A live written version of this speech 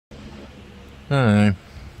Alright.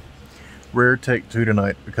 Rare take two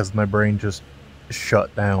tonight because my brain just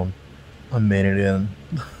shut down a minute in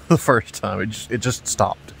the first time. It just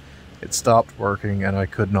stopped. It stopped working and I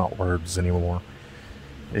could not words anymore.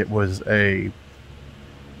 It was a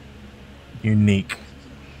unique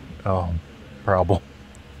problem.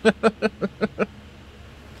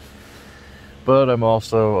 But I'm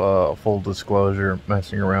also, full disclosure,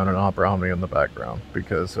 messing around in Opera Omni in the background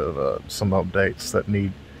because of some updates that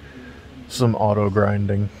need some auto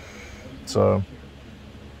grinding. So,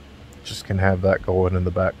 just can have that going in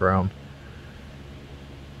the background.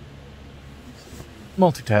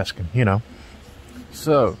 Multitasking, you know.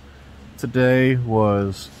 So, today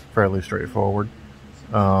was fairly straightforward.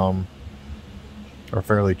 Or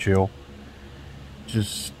fairly chill.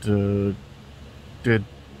 Just,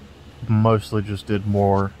 mostly just did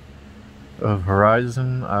more of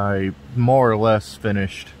Horizon. I more or less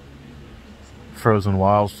finished Frozen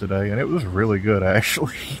Wilds today, and it was really good,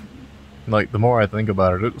 actually. Like, the more I think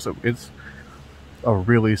about it, it's a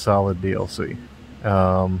really solid DLC.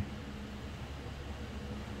 And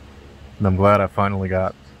I'm glad I finally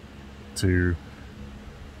got to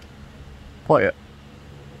play it.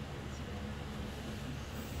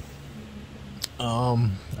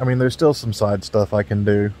 I mean, there's still some side stuff I can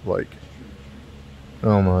do, like,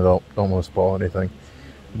 oh no, don't want to spoil anything,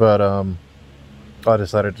 but, I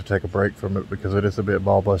decided to take a break from it because it is a bit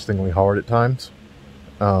ball-bustingly hard at times.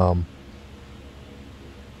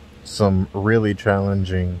 Some really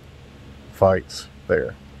challenging fights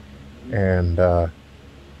there, and,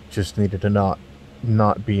 just needed to not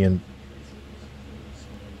be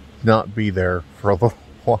there for a little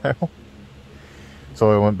while. So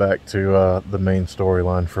I went back to the main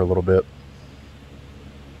storyline for a little bit.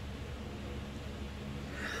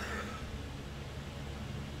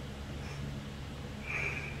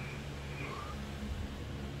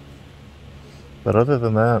 But other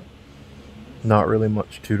than that, not really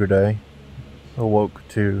much to today. Awoke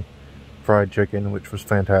to fried chicken, which was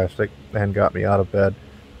fantastic, and got me out of bed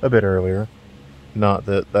a bit earlier. Not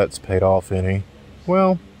that that's paid off any.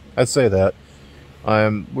 Well, I'd say that.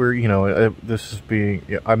 I'm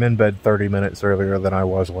in bed 30 minutes earlier than I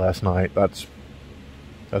was last night. That's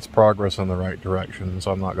progress in the right direction,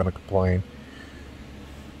 so I'm not going to complain.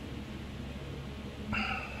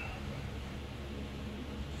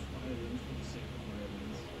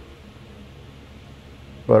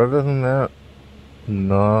 But other than that,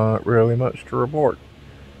 not really much to report.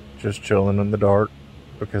 Just chilling in the dark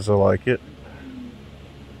because I like it.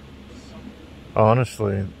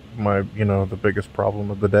 Honestly, the biggest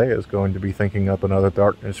problem of the day is going to be thinking up another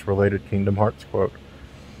Darkness-related Kingdom Hearts quote.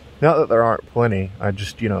 Not that there aren't plenty, I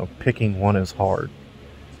just, picking one is hard.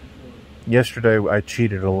 Yesterday I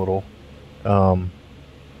cheated a little,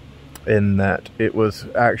 in that it was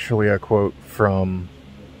actually a quote from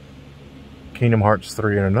Kingdom Hearts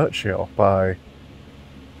 3 in a Nutshell by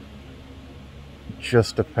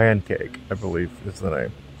Just a Pancake, I believe is the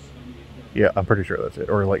name. Yeah, I'm pretty sure that's it.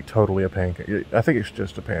 Or like Totally a Pancake. I think it's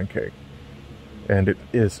Just a Pancake. And it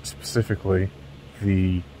is specifically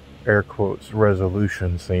the, air quotes,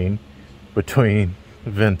 resolution scene between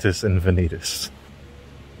Ventus and Vanitas.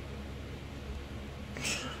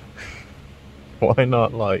 Why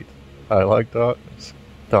not light? I like darkness.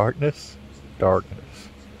 Darkness? Darkness.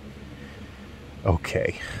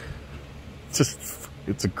 Okay. It's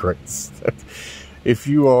a great... If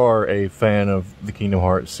you are a fan of the Kingdom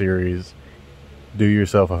Hearts series, do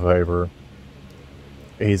yourself a favor.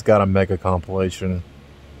 He's got a mega compilation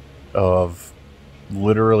of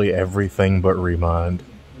literally everything but Remind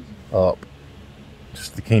up.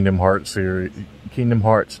 Just the Kingdom Hearts series. Kingdom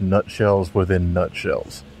Hearts Nutshells Within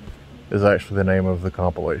Nutshells is actually the name of the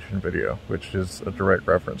compilation video, which is a direct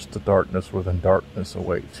reference to Darkness Within Darkness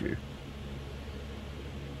Awaits You.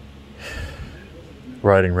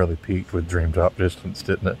 Writing really peaked with Dream Drop Distance,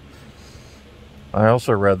 didn't it? I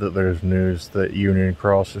also read that there's news that Union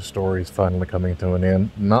Cross's story is finally coming to an end.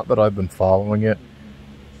 Not that I've been following it,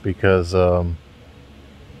 because I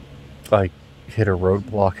hit a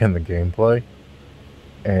roadblock in the gameplay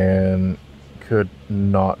and could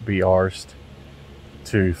not be arsed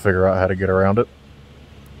to figure out how to get around it.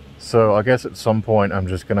 So I guess at some point I'm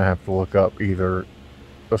just going to have to look up either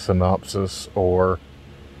a synopsis or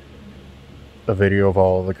a video of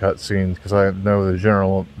all of the cutscenes, because I know the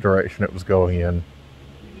general direction it was going in,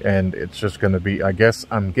 and it's just going to be,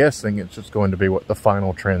 I'm guessing it's just going to be what the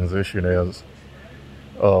final transition is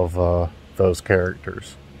of those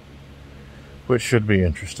characters, which should be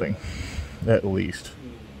interesting, at least.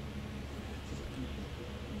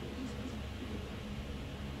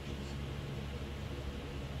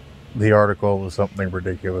 The article was something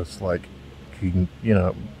ridiculous like you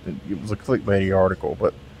know, it was a clickbaity article,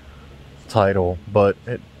 but title, but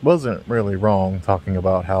it wasn't really wrong talking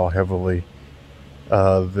about how heavily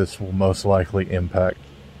this will most likely impact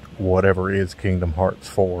whatever is Kingdom Hearts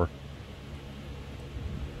 4.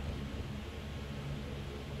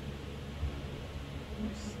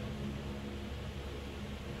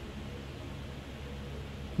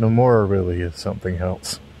 Nomura really is something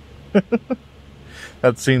else.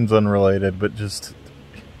 That seems unrelated, but just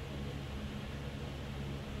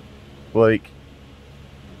like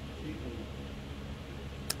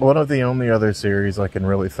one of the only other series I can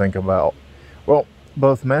really think about. Well,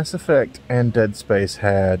 both Mass Effect and Dead Space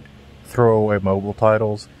had throwaway mobile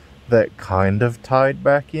titles that kind of tied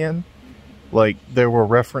back in. Like, there were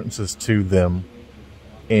references to them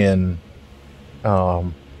in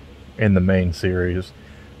the main series,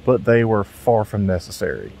 but they were far from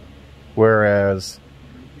necessary. Whereas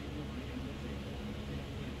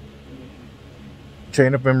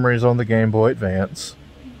Chain of Memories on the Game Boy Advance,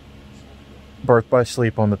 Birth by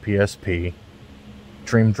Sleep on the PSP,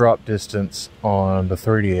 Dream Drop Distance on the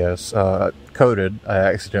 3DS, Coded, I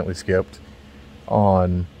accidentally skipped,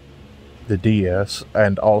 on the DS,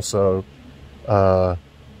 and also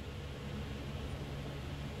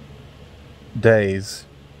Days,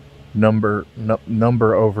 number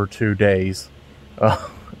over 2 days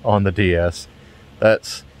on the DS.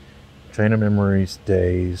 That's Chain of Memories,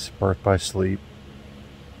 Days, Birth by Sleep,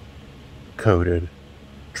 Coded,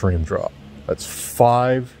 Dream Drop. That's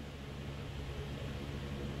 5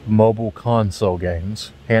 mobile console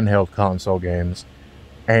games, handheld console games,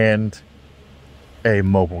 and a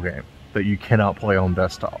mobile game that you cannot play on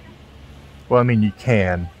desktop. Well, I mean, you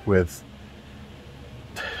can with...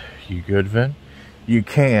 You good, Vin? You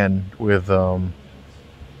can with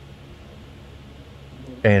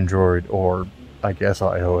Android or, I guess,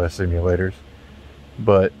 iOS emulators.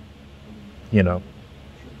 But, you know,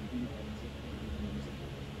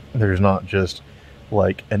 there's not just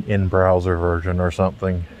like an in-browser version or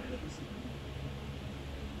something.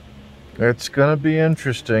 It's gonna be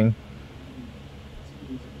interesting.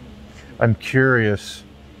 I'm curious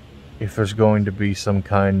if there's going to be some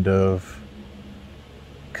kind of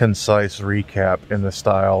concise recap in the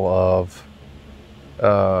style of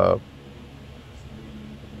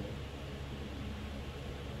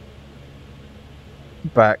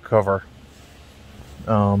back cover,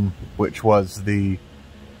 which was the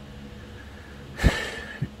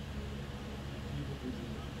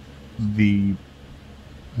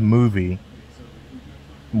movie,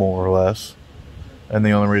 more or less. And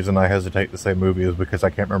the only reason I hesitate to say movie is because I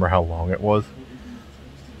can't remember how long it was.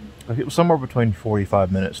 It was somewhere between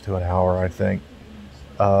 45 minutes to an hour, I think,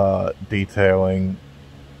 detailing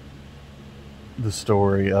the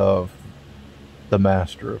story of the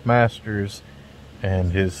Master of Masters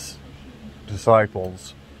and his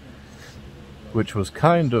disciples, which was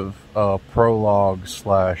kind of a prologue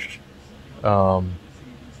slash...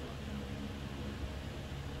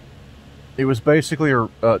 it was basically a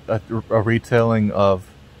retelling of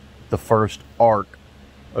the first arc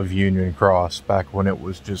of Union Cross, back when it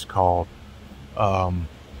was just called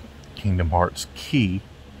Kingdom Hearts Key,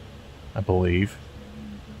 I believe.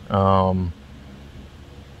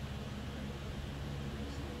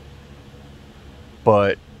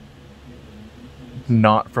 But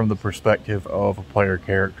not from the perspective of a player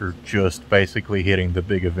character, just basically hitting the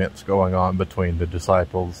big events going on between the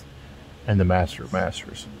disciples and the Master of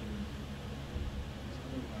Masters.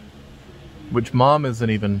 Which Mom isn't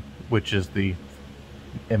even, which is the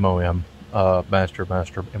MOM, Master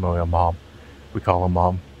MOM Mom. We call him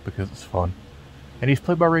Mom because it's fun. And he's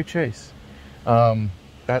played by Ray Chase.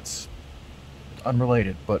 That's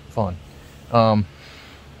unrelated, but fun. Where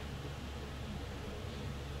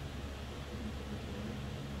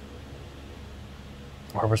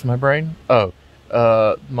was my brain? Oh,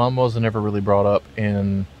 Mom wasn't ever really brought up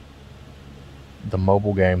in the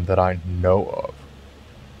mobile game that I know of.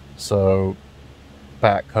 So,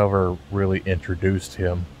 back cover really introduced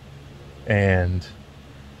him and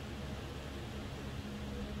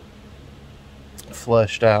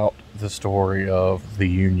fleshed out the story of the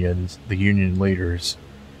union leaders,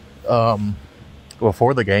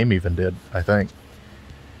 before the game even did, I think.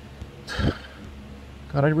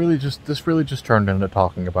 God, this really just turned into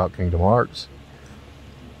talking about Kingdom Hearts.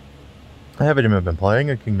 I haven't even been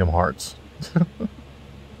playing a Kingdom Hearts.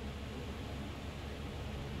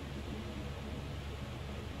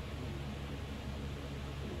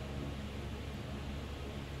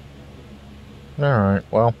 Alright,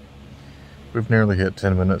 well, we've nearly hit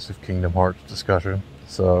 10 minutes of Kingdom Hearts discussion,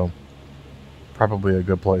 so probably a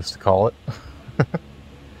good place to call it.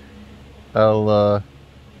 I'll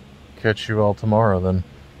catch you all tomorrow then.